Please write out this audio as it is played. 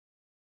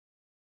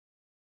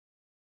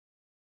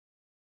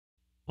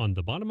On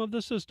the bottom of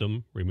the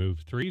system,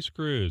 remove 3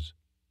 screws.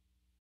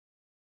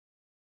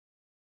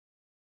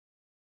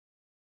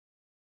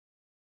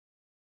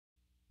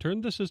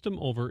 Turn the system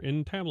over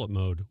in tablet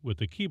mode with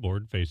the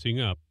keyboard facing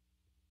up.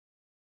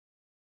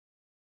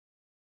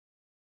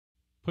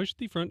 Push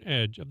the front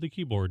edge of the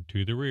keyboard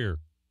to the rear.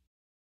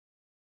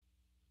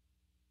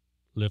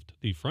 Lift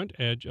the front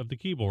edge of the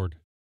keyboard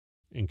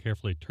and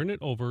carefully turn it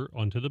over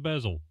onto the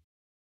bezel,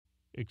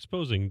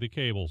 exposing the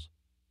cables.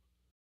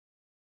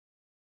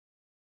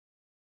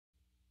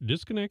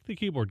 Disconnect the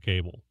keyboard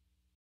cable,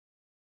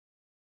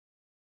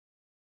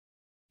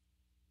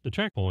 the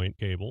track point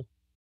cable,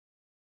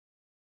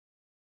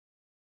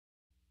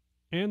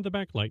 and the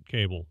backlight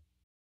cable.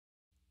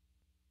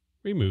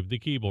 Remove the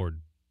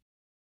keyboard.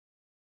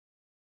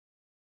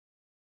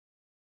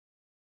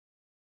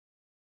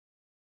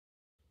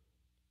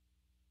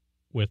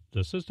 With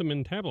the system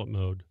in tablet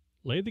mode,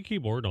 lay the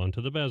keyboard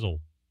onto the bezel.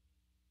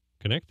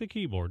 Connect the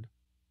keyboard,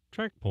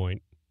 track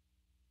point,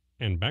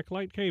 and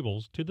backlight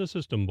cables to the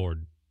system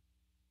board.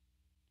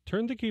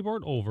 Turn the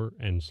keyboard over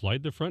and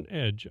slide the front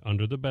edge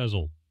under the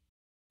bezel.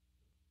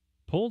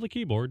 Pull the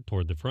keyboard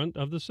toward the front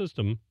of the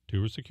system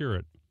to secure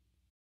it.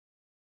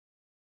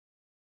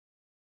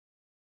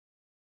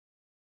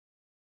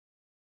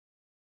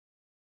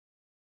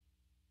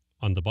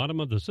 On the bottom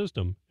of the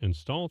system,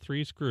 install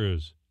 3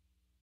 screws.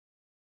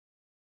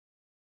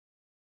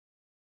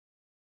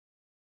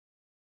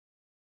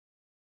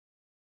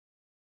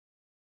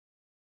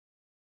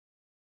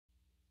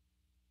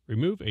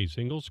 Remove a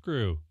single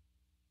screw.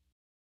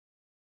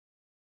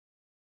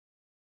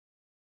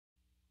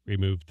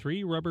 Remove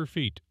 3 rubber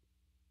feet.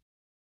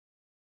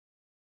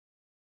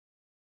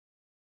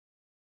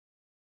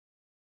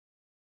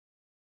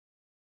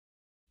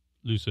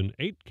 Loosen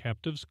 8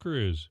 captive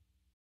screws.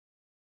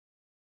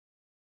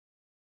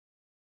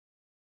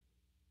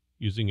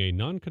 Using a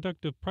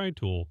non-conductive pry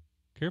tool,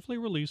 carefully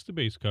release the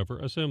base cover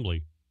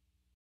assembly.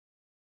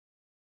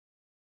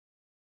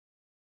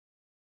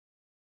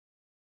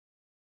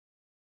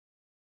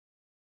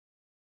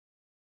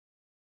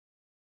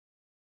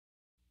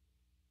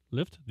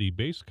 Lift the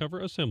base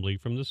cover assembly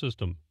from the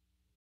system.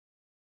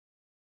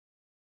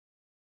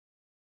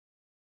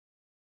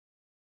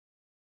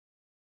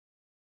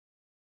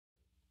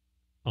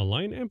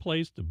 Align and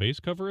place the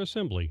base cover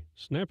assembly,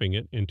 snapping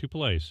it into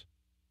place.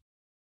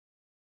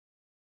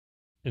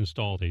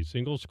 Install a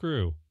single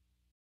screw.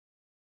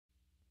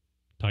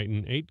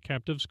 Tighten 8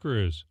 captive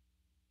screws.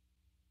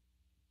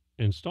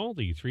 Install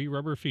the 3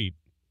 rubber feet.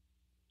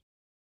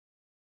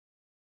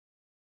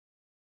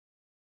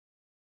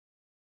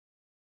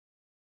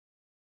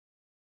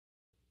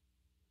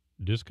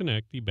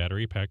 Disconnect the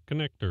battery pack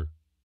connector.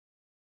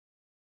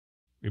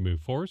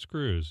 Remove 4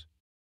 screws.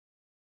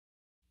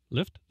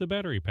 Lift the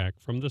battery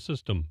pack from the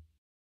system.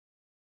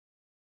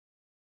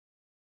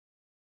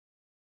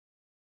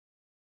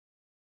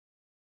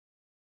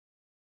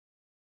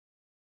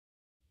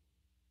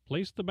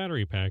 Place the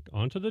battery pack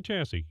onto the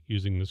chassis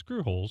using the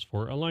screw holes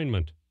for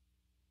alignment.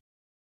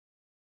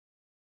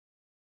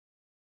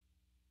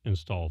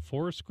 Install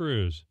 4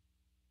 screws.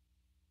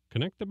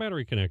 Connect the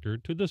battery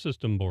connector to the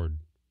system board.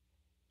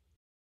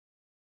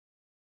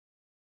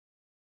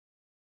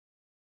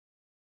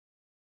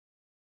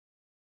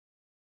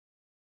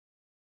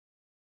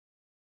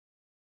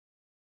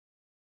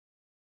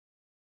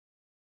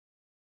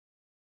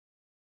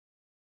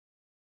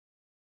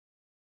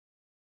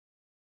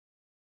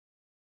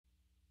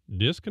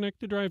 Disconnect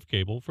the drive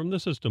cable from the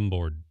system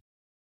board.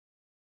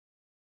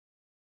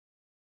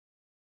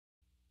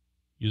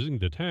 Using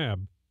the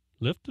tab,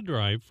 lift the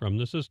drive from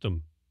the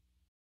system.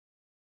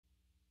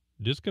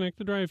 Disconnect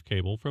the drive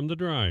cable from the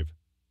drive.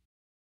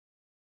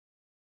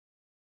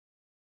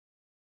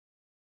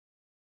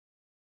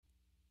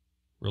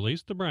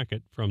 Release the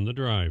bracket from the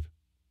drive.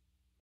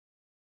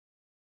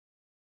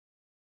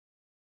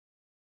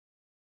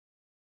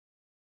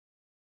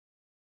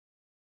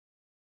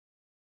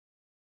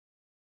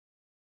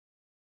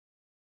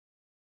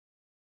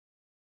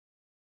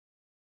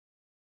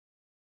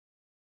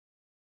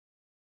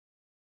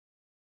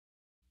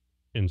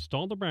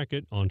 Install the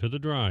bracket onto the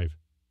drive.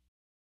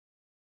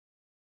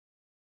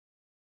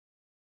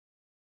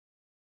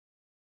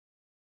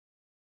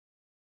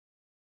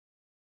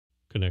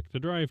 Connect the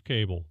drive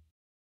cable.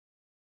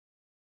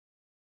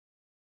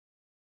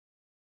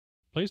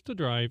 Place the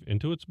drive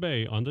into its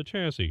bay on the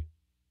chassis.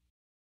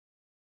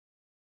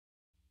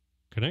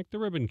 Connect the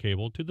ribbon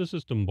cable to the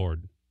system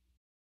board.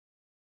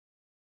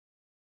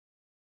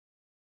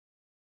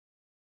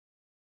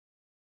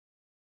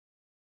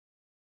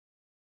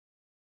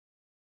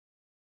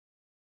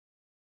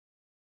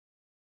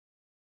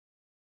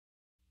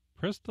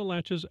 Press the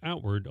latches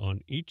outward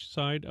on each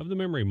side of the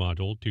memory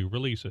module to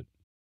release it.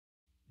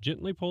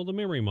 Gently pull the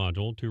memory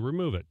module to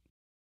remove it.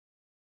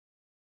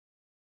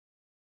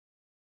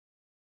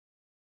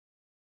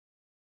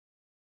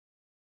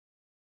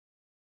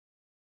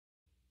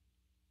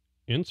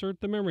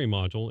 Insert the memory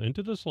module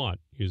into the slot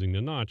using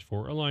the notch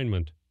for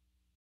alignment.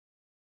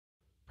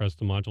 Press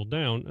the module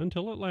down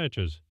until it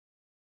latches.